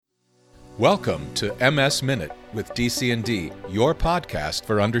Welcome to MS Minute with DC&D, your podcast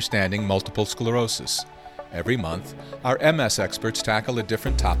for understanding multiple sclerosis. Every month, our MS experts tackle a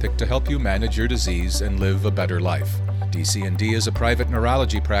different topic to help you manage your disease and live a better life. DC&D is a private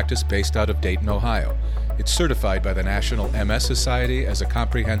neurology practice based out of Dayton, Ohio. It's certified by the National MS Society as a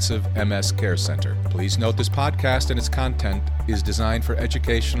comprehensive MS care center. Please note this podcast and its content is designed for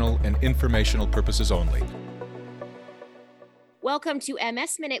educational and informational purposes only. Welcome to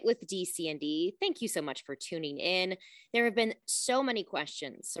MS Minute with DC&D. Thank you so much for tuning in. There have been so many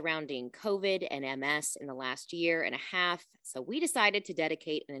questions surrounding COVID and MS in the last year and a half, so we decided to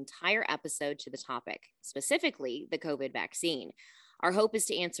dedicate an entire episode to the topic, specifically the COVID vaccine. Our hope is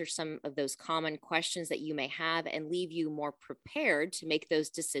to answer some of those common questions that you may have and leave you more prepared to make those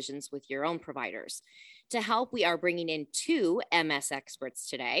decisions with your own providers. To help, we are bringing in two MS experts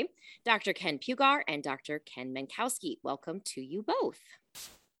today, Dr. Ken Pugar and Dr. Ken Menkowski. Welcome to you both.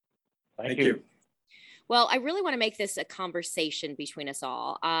 Thank you. Well, I really want to make this a conversation between us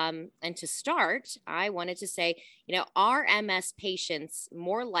all. And to start, I wanted to say, are MS patients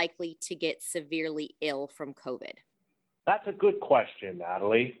more likely to get severely ill from COVID? That's a good question,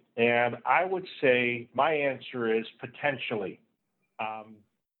 Natalie. And I would say my answer is potentially.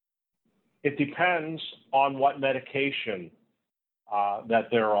 It depends on what medication that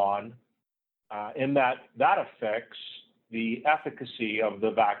they're on, in that affects the efficacy of the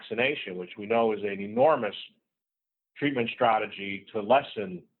vaccination, which we know is an enormous treatment strategy to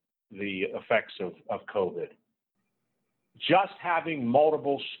lessen the effects of COVID. Just having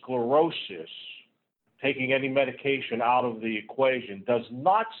multiple sclerosis, taking any medication out of the equation, does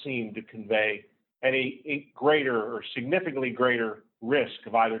not seem to convey any greater or significantly greater risk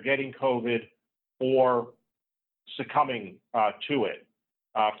of either getting COVID or succumbing to it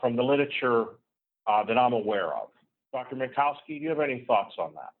from the literature that I'm aware of. Dr. Menkowski, do you have any thoughts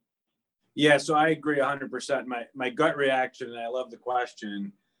on that? Yeah, so I agree 100%. My gut reaction, and I love the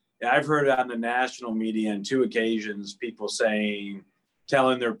question, I've heard on the national media on two occasions, people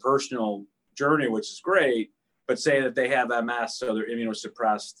telling their personal journey, which is great, but say that they have MS, so they're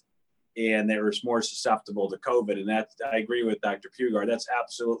immunosuppressed and they were more susceptible to COVID. And that, I agree with Dr. Pugar, that's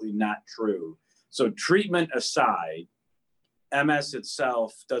absolutely not true. So treatment aside, MS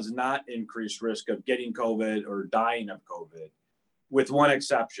itself does not increase risk of getting COVID or dying of COVID, with one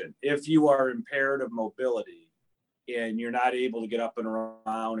exception. If you are impaired of mobility and you're not able to get up and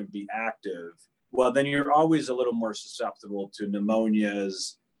around and be active, well, then you're always a little more susceptible to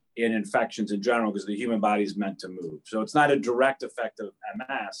pneumonias and infections in general, because the human body is meant to move. So it's not a direct effect of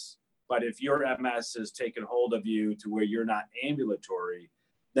MS, but if your MS has taken hold of you to where you're not ambulatory,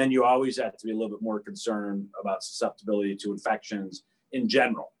 then you always have to be a little bit more concerned about susceptibility to infections in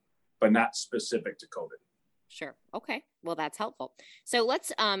general, but not specific to COVID. Sure. Okay. Well, that's helpful. So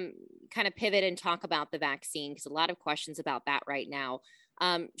let's kind of pivot and talk about the vaccine, because a lot of questions about that right now.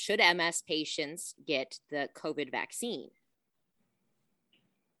 Should MS patients get the COVID vaccine?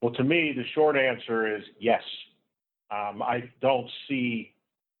 Well, to me, the short answer is yes. I don't see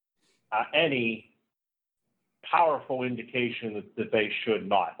any powerful indication that they should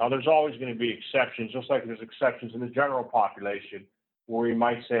not. Now, there's always going to be exceptions, just like there's exceptions in the general population, where we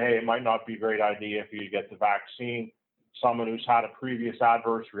might say, hey, it might not be a great idea for you to get the vaccine. Someone who's had a previous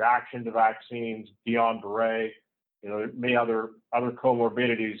adverse reaction to vaccines, Guillain-Barré, many other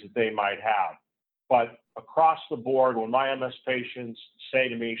comorbidities that they might have. But across the board, when my MS patients say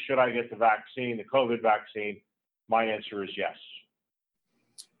to me, should I get the vaccine, the COVID vaccine, my answer is yes.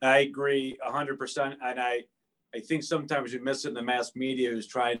 I agree 100%. And I think sometimes we miss it in the mass media who's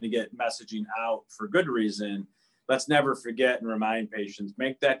trying to get messaging out for good reason. Let's never forget and remind patients,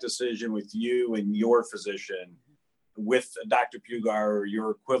 make that decision with you and your physician, with Dr. Pugar or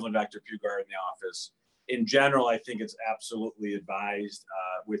your equivalent Dr. Pugar in the office. In general, I think it's absolutely advised,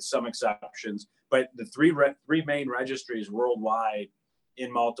 with some exceptions. But the three main registries worldwide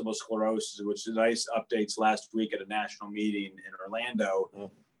in multiple sclerosis, which is nice updates last week at a national meeting in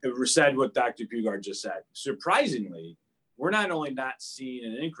Orlando, it said what Dr. Pugar just said. Surprisingly, we're not only not seeing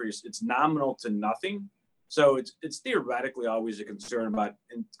an increase, it's nominal to nothing. So it's theoretically always a concern about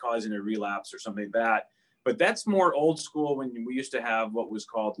causing a relapse or something like that. But that's more old school, when we used to have what was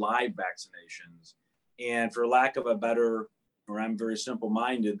called live vaccinations. And for lack of a better, or I'm very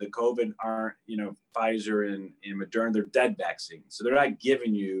simple-minded, the COVID aren't, Pfizer and Moderna, they're dead vaccines. So they're not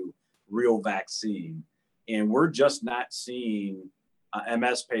giving you real vaccine. And we're just not seeing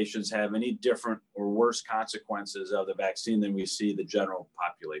MS patients have any different or worse consequences of the vaccine than we see the general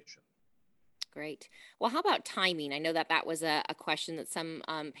population. Great. Well, how about timing? I know that was a question that some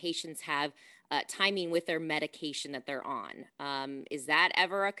patients have timing with their medication that they're on. Is that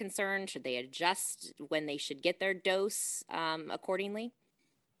ever a concern? Should they adjust when they should get their dose accordingly?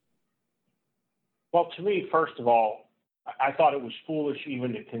 Well, to me, first of all, I thought it was foolish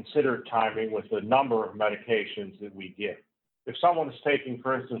even to consider timing with the number of medications that we give. If someone is taking,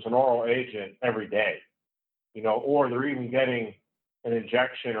 for instance, an oral agent every day, or they're even getting an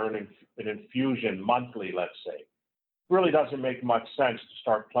injection or an infusion monthly, let's say, it really doesn't make much sense to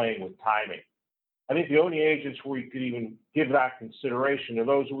start playing with timing. I think the only agents where we could even give that consideration are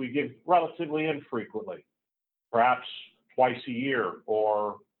those that we give relatively infrequently, perhaps twice a year,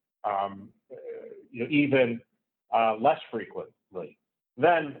 or even less frequently.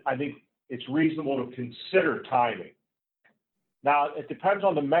 Then I think it's reasonable to consider timing. Now, it depends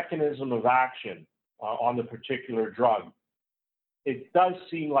on the mechanism of action on the particular drug. It does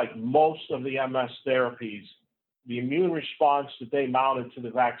seem like most of the MS therapies, the immune response that they mounted to the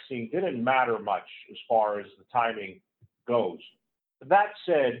vaccine didn't matter much as far as the timing goes. That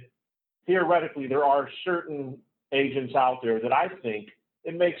said, theoretically, there are certain agents out there that I think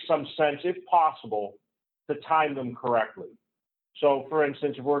it makes some sense, if possible, to time them correctly. So, for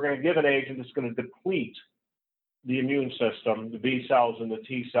instance, if we're going to give an agent that's going to deplete the immune system, the B cells and the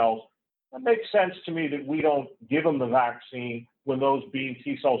T cells, it makes sense to me that we don't give them the vaccine when those B and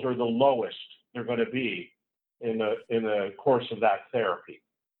T cells are the lowest they're going to be in the course of that therapy.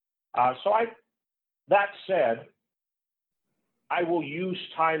 That said, I will use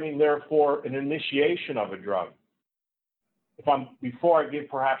timing, therefore, an initiation of a drug. Before I give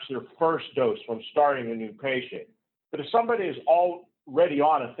perhaps their first dose when starting a new patient. But if somebody is already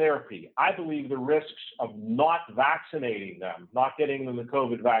on a therapy, I believe the risks of not vaccinating them, not getting them the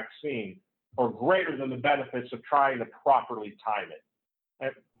COVID vaccine, are greater than the benefits of trying to properly time it.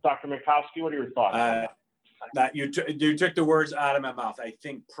 And Dr. Minkowski, what are your thoughts on that? You took the words out of my mouth. I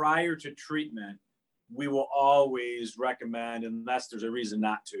think prior to treatment, we will always recommend, unless there's a reason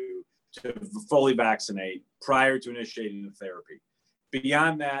not to fully vaccinate prior to initiating the therapy.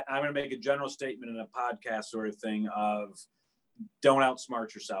 Beyond that, I'm going to make a general statement in a podcast sort of thing of don't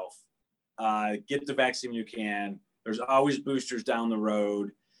outsmart yourself. Get the vaccine when you can. There's always boosters down the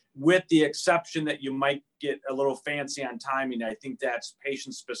road. With the exception that you might get a little fancy on timing, I think that's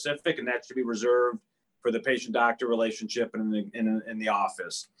patient specific, and that should be reserved for the patient-doctor relationship and in the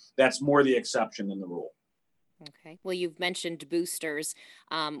office. That's more the exception than the rule. Okay. Well, you've mentioned boosters.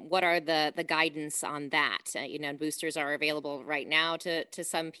 What are the guidance on that? Boosters are available right now to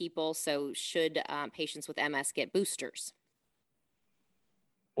some people. So should patients with MS get boosters?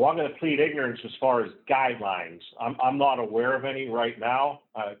 Well, I'm going to plead ignorance as far as guidelines. I'm not aware of any right now.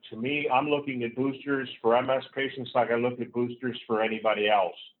 To me, I'm looking at boosters for MS patients like I look at boosters for anybody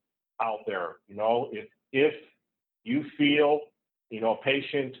else out there. If you feel, a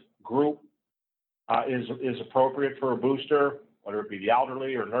patient group is appropriate for a booster, whether it be the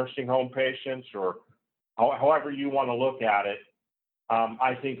elderly or nursing home patients or however you want to look at it,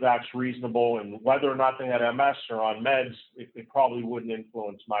 I think that's reasonable. And whether or not they had MS or on meds, it probably wouldn't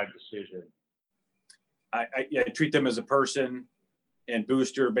influence my decision. I treat them as a person, and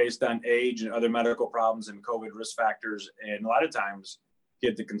booster based on age and other medical problems and COVID risk factors. And a lot of times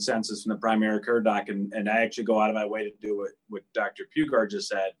get the consensus from the primary care doc. And I actually go out of my way to do what Dr. Pugard just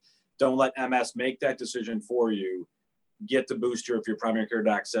said. Don't let MS make that decision for you. Get the booster if your primary care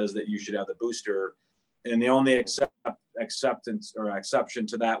doc says that you should have the booster. And the only acceptance or exception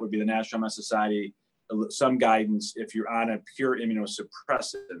to that would be the National MS Society, some guidance if you're on a pure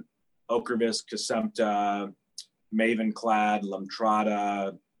immunosuppressant, Ocrevus, Kesimpta, Mavenclad,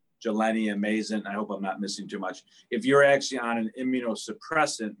 Lemtrada, Gilenya, Mayzent. I hope I'm not missing too much. If you're actually on an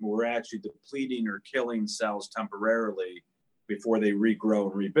immunosuppressant, we're actually depleting or killing cells temporarily before they regrow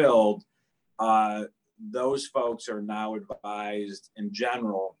and rebuild, those folks are now advised in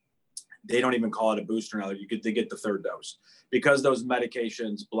general, they don't even call it a booster now, they get the third dose. Because those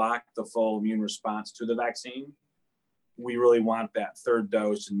medications block the full immune response to the vaccine, we really want that third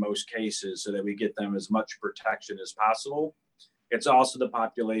dose in most cases so that we get them as much protection as possible. It's also the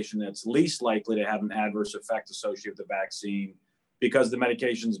population that's least likely to have an adverse effect associated with the vaccine because the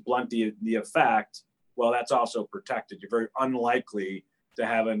medications blunt the effect. Well, that's also protected. You're very unlikely to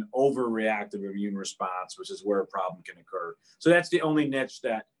have an overreactive immune response, which is where a problem can occur. So that's the only niche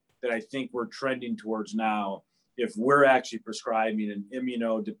that I think we're trending towards now. If we're actually prescribing an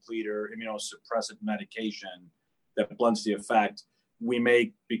immunodepleter, immunosuppressant medication that blunts the effect, we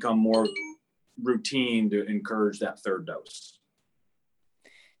may become more routine to encourage that third dose.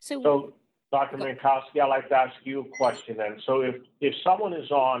 So Dr. Minkowski, I'd like to ask you a question then. So if someone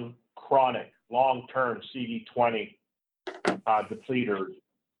is on chronic long-term CD20 depleters,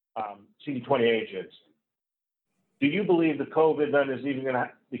 CD20 agents, do you believe the COVID then is even going to,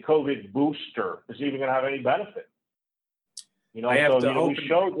 the COVID booster is even going to have any benefit? You know,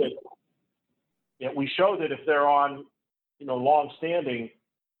 we showed that if they're on, long-standing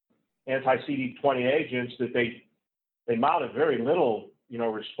anti-CD20 agents, that they mounted very little,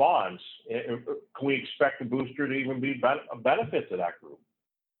 response. Can we expect the booster to even be a benefit to that group?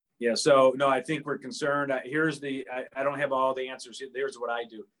 Yeah. So no, I think we're concerned. I don't have all the answers. Here's what I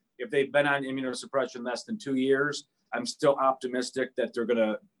do. If they've been on immunosuppression less than 2 years, I'm still optimistic that they're going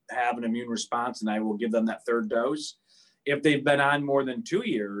to have an immune response, and I will give them that third dose. If they've been on more than 2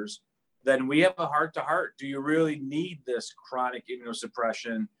 years, then we have a heart-to-heart. Do you really need this chronic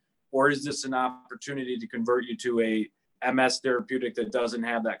immunosuppression, or is this an opportunity to convert you to a MS therapeutic that doesn't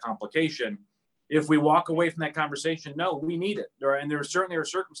have that complication? If we walk away from that conversation, no, we need it. And there certainly are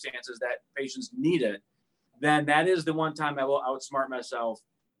circumstances that patients need it. Then that is the one time I will outsmart myself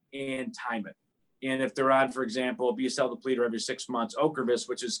and time it. And if they're on, for example, B-cell depleter every 6 months, Ocrevus,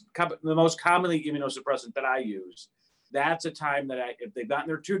 which is the most commonly immunosuppressant that I use, that's a time that if they've gotten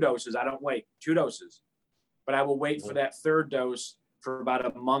their 2 doses, I don't wait, 2 doses. But I will wait for that third dose for about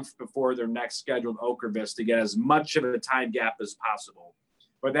a month before their next scheduled Ocrevus to get as much of a time gap as possible.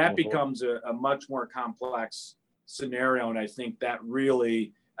 But that becomes a much more complex scenario. And I think that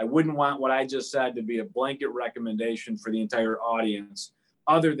really, I wouldn't want what I just said to be a blanket recommendation for the entire audience.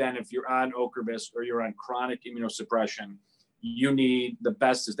 Other than if you're on Ocrevus or you're on chronic immunosuppression, you need, the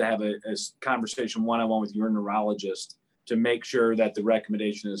best is to have a conversation one-on-one with your neurologist to make sure that the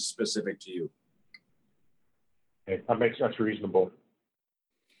recommendation is specific to you. Okay, that's reasonable.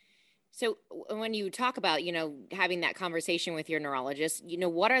 So when you talk about, having that conversation with your neurologist,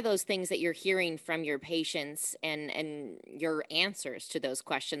 what are those things that you're hearing from your patients and your answers to those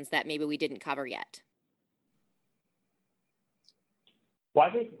questions that maybe we didn't cover yet? Well,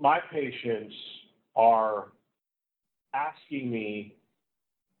 I think my patients are asking me,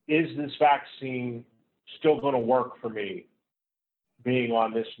 is this vaccine still going to work for me being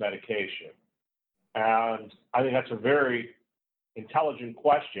on this medication? And I think that's a very intelligent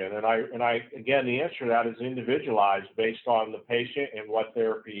question. And I again, the answer to that is individualized based on the patient and what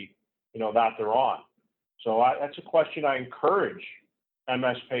therapy, that they're on. So that's a question I encourage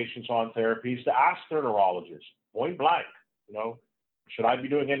MS patients on therapies to ask their neurologist, point blank, should I be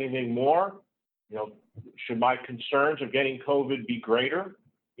doing anything more? Should my concerns of getting COVID be greater,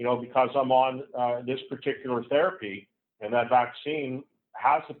 because I'm on this particular therapy, and that vaccine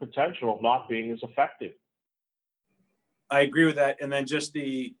has the potential of not being as effective. I agree with that. And then just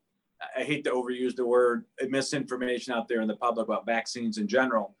I hate to overuse the word, misinformation out there in the public about vaccines in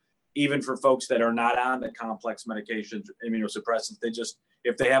general, even for folks that are not on the complex medications, immunosuppressants,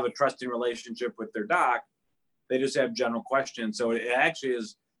 if they have a trusting relationship with their doc, they just have general questions. So it actually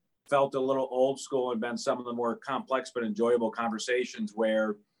has felt a little old school and been some of the more complex but enjoyable conversations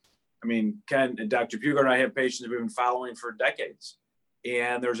where, Ken and Dr. Puger and I have patients we've been following for decades.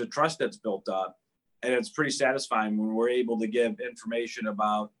 And there's a trust that's built up. And it's pretty satisfying when we're able to give information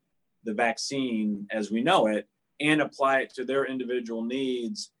about the vaccine as we know it and apply it to their individual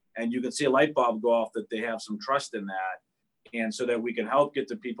needs. And you can see a light bulb go off that they have some trust in that. And so that we can help get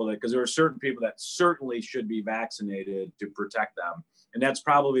the people because there are certain people that certainly should be vaccinated to protect them. And that's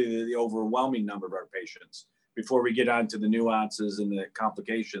probably the overwhelming number of our patients before we get on to the nuances and the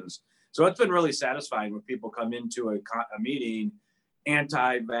complications. So it's been really satisfying when people come into a meeting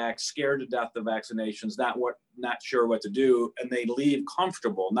anti-vax, scared to death of vaccinations, not sure what to do, and they leave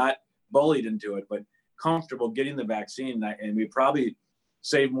comfortable, not bullied into it, but comfortable getting the vaccine. And we probably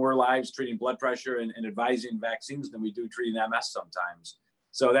save more lives treating blood pressure and advising vaccines than we do treating MS sometimes.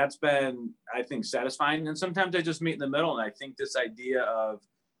 So that's been, I think, satisfying. And sometimes I just meet in the middle, and I think this idea of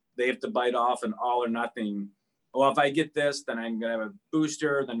they have to bite off an all or nothing. Well, if I get this, then I'm going to have a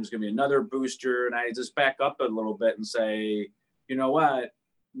booster, then there's going to be another booster, and I just back up a little bit and say, you know what?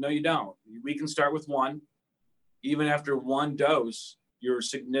 No, you don't. We can start with one. Even after one dose, you're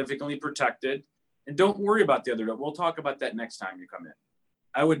significantly protected. And don't worry about the other dose. We'll talk about that next time you come in.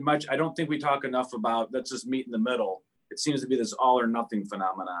 I don't think we talk enough about let's just meet in the middle. It seems to be this all or nothing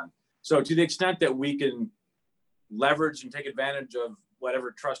phenomenon. So to the extent that we can leverage and take advantage of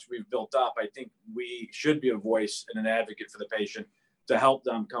whatever trust we've built up, I think we should be a voice and an advocate for the patient to help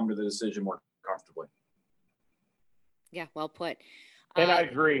them come to the decision more comfortably. Yeah, well put. And I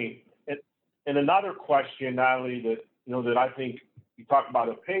agree. And another question, Natalie, that I think you talk about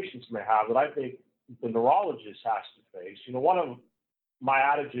the patients may have, that I think the neurologist has to face. One of my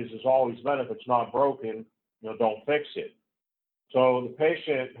adages has always been, if it's not broken, don't fix it. So the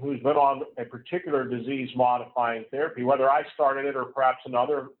patient who's been on a particular disease-modifying therapy, whether I started it or perhaps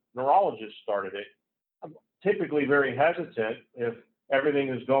another neurologists started it. I'm typically very hesitant if everything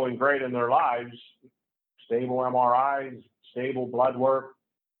is going great in their lives, stable MRIs, stable blood work,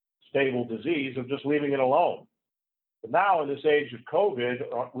 stable disease, of just leaving it alone. But now in this age of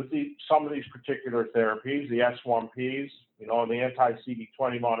COVID, with some of these particular therapies, the S1Ps, and the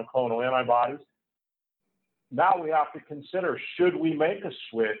anti-CD20 monoclonal antibodies, now we have to consider, should we make a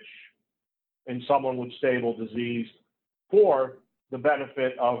switch in someone with stable disease for the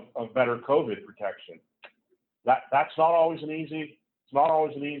benefit of better COVID protection? That's not always an easy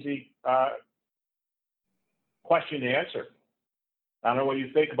question to answer. I don't know what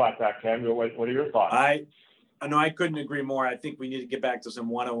you think about that, Ken. What are your thoughts? I know I couldn't agree more. I think we need to get back to some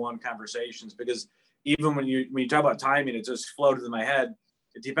one-on-one conversations, because even when you talk about timing, it just floated in my head.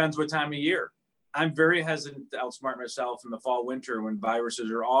 It depends what time of year. I'm very hesitant to outsmart myself in the fall, winter, when viruses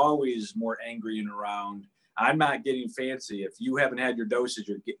are always more angry and around. I'm not getting fancy. If you haven't had your dosage,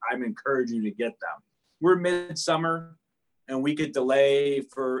 I'm encouraging you to get them. We're midsummer, and we could delay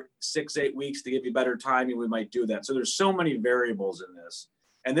for 6-8 weeks to give you better timing. We might do that. So there's so many variables in this,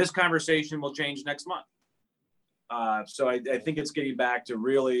 and this conversation will change next month. So I think it's getting back to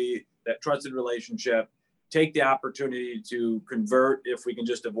really that trusted relationship. Take the opportunity to convert if we can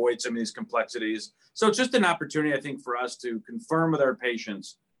just avoid some of these complexities. So it's just an opportunity, I think, for us to confirm with our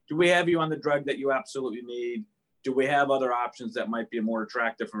patients, do we have you on the drug that you absolutely need? Do we have other options that might be more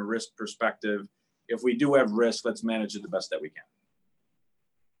attractive from a risk perspective? If we do have risk, let's manage it the best that we can.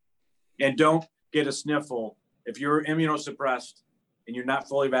 And don't get a sniffle. If you're immunosuppressed and you're not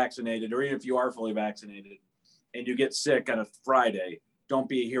fully vaccinated, or even if you are fully vaccinated and you get sick on a Friday, don't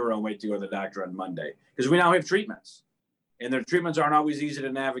be a hero and wait to go to the doctor on Monday, because we now have treatments, and their treatments aren't always easy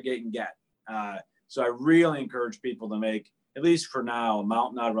to navigate and get. So I really encourage people to make, at least for now, a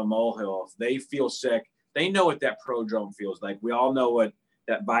mountain out of a molehill. If they feel sick, they know what that prodrome feels like. We all know what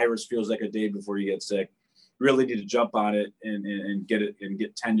that virus feels like a day before you get sick. Really need to jump on it and get it and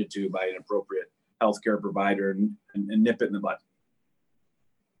get tended to by an appropriate healthcare provider and nip it in the bud.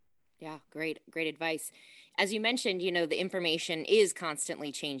 Yeah, great advice. As you mentioned, the information is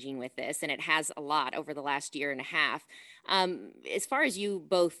constantly changing with this, and it has a lot over the last year and a half. As far as you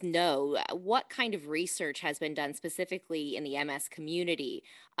both know, what kind of research has been done specifically in the MS community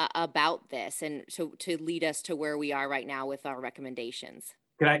about this, and so to lead us to where we are right now with our recommendations?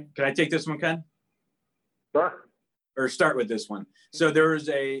 Can I take this one, Ken? Sure. Or start with this one. So there's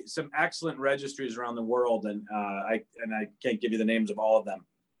some excellent registries around the world, and I can't give you the names of all of them.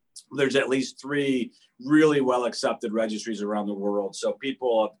 There's at least 3 really well accepted registries around the world. So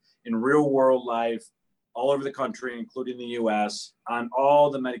people in real world life all over the country, including the US, on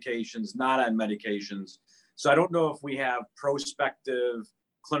all the medications, not on medications. So I don't know if we have prospective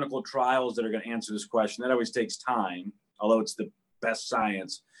clinical trials that are going to answer this question. That always takes time, although it's the best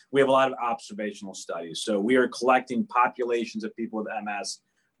science. We have a lot of observational studies. So we are collecting populations of people with MS,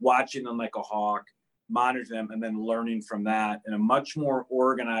 watching them like a hawk, monitor them, and then learning from that in a much more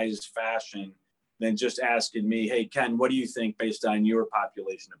organized fashion than just asking me, hey, Ken, what do you think based on your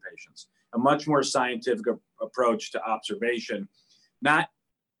population of patients? A much more scientific approach to observation. Not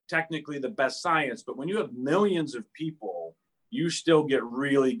technically the best science, but when you have millions of people, you still get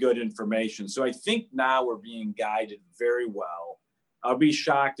really good information. So I think now we're being guided very well. I'll be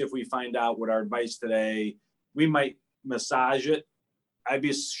shocked if we find out what our advice today, we might massage it. I'd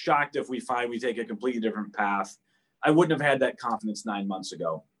be shocked if we find we take a completely different path. I wouldn't have had that confidence 9 months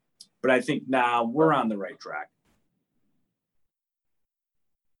ago, but I think now we're on the right track.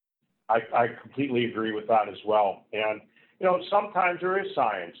 I completely agree with that as well. And, sometimes there is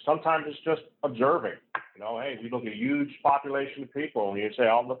science. Sometimes it's just observing. Hey, we look at a huge population of people and you say,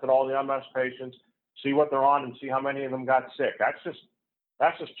 I'll look at all the MS patients, see what they're on and see how many of them got sick.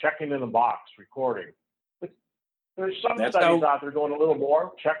 That's just checking in the box, recording. There's some studies out there going a little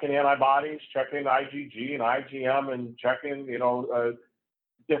more, checking antibodies, checking IgG and IgM, and checking,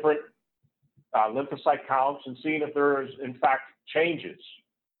 different lymphocyte counts, and seeing if there is, in fact, changes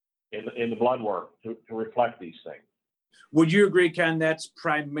in the blood work to reflect these things. Would you agree, Ken, that's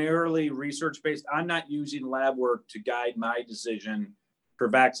primarily research-based? I'm not using lab work to guide my decision for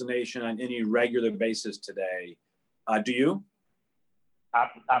vaccination on any regular basis today. Do you?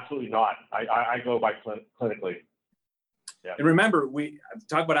 Absolutely not. I go by clinically. Yeah. And remember, we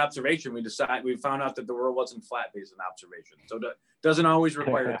talk about observation. We found out that the world wasn't flat based on observation. So it doesn't always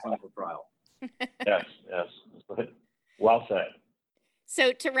require a clinical trial. Yes. Well said.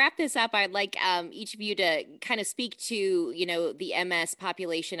 So to wrap this up, I'd like each of you to kind of speak to, the MS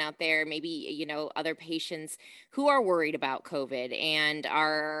population out there, maybe, other patients who are worried about COVID and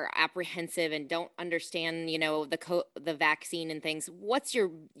are apprehensive and don't understand, the vaccine and things. What's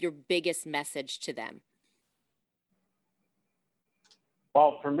your biggest message to them?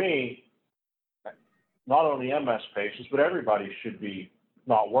 Well, for me, not only MS patients, but everybody should be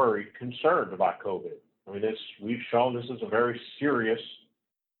not worried, concerned about COVID. I mean, we've shown this is a very serious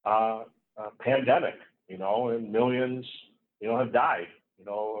pandemic, and millions, have died,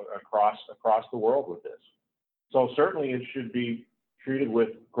 across the world with this. So certainly it should be treated with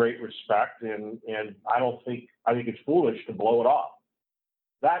great respect, and I think it's foolish to blow it off.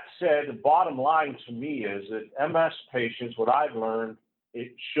 That said, the bottom line to me is that MS patients, what I've learned,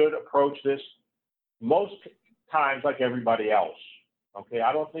 it should approach this most times like everybody else. Okay,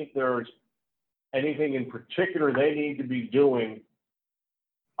 I don't think there's anything in particular they need to be doing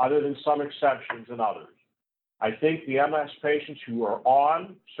other than some exceptions and others. I think the MS patients who are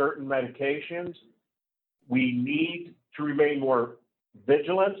on certain medications, we need to remain more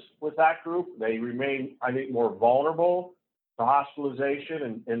vigilant with that group. They remain, I think, more vulnerable to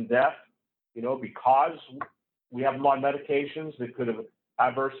hospitalization and death, because we have them on medications that could have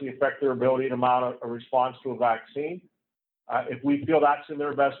adversely affect their ability to mount a response to a vaccine. If we feel that's in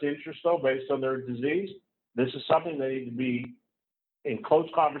their best interest, though, based on their disease, this is something they need to be in close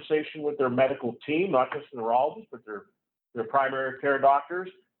conversation with their medical team, not just the neurologists, but their primary care doctors,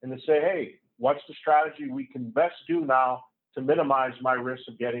 and to say, hey, what's the strategy we can best do now to minimize my risk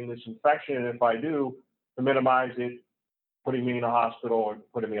of getting this infection? And if I do, to minimize it putting me in a hospital or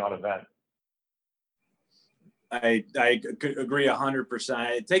putting me on a vent. I agree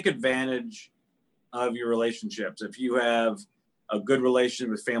 100%. Take advantage of your relationships. If you have a good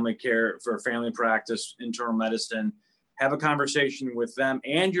relationship with family care, for family practice, internal medicine, have a conversation with them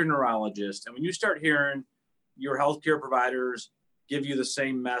and your neurologist. And when you start hearing your healthcare providers give you the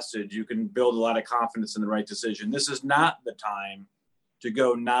same message, you can build a lot of confidence in the right decision. This is not the time to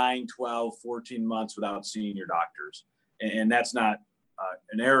go 9, 12, 14 months without seeing your doctors. And that's not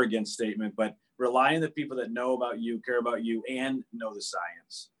an arrogant statement, but rely on the people that know about you, care about you, and know the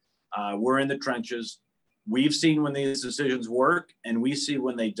science. We're in the trenches. We've seen when these decisions work, and we see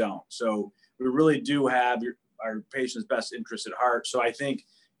when they don't. So we really do have our patient's best interest at heart. So I think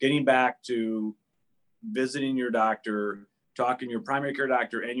getting back to visiting your doctor, talking to your primary care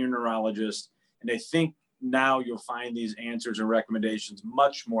doctor and your neurologist, and I think now you'll find these answers and recommendations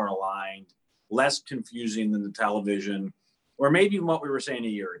much more aligned, less confusing than the television, or maybe what we were saying a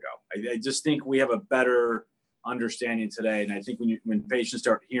year ago. I just think we have a better understanding today. And I think when patients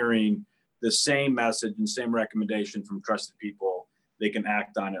start hearing the same message and same recommendation from trusted people, they can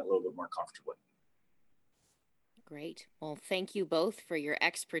act on it a little bit more comfortably. Great. Well, thank you both for your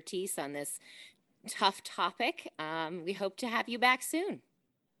expertise on this tough topic. We hope to have you back soon.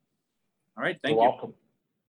 All right. Thank You're you. welcome.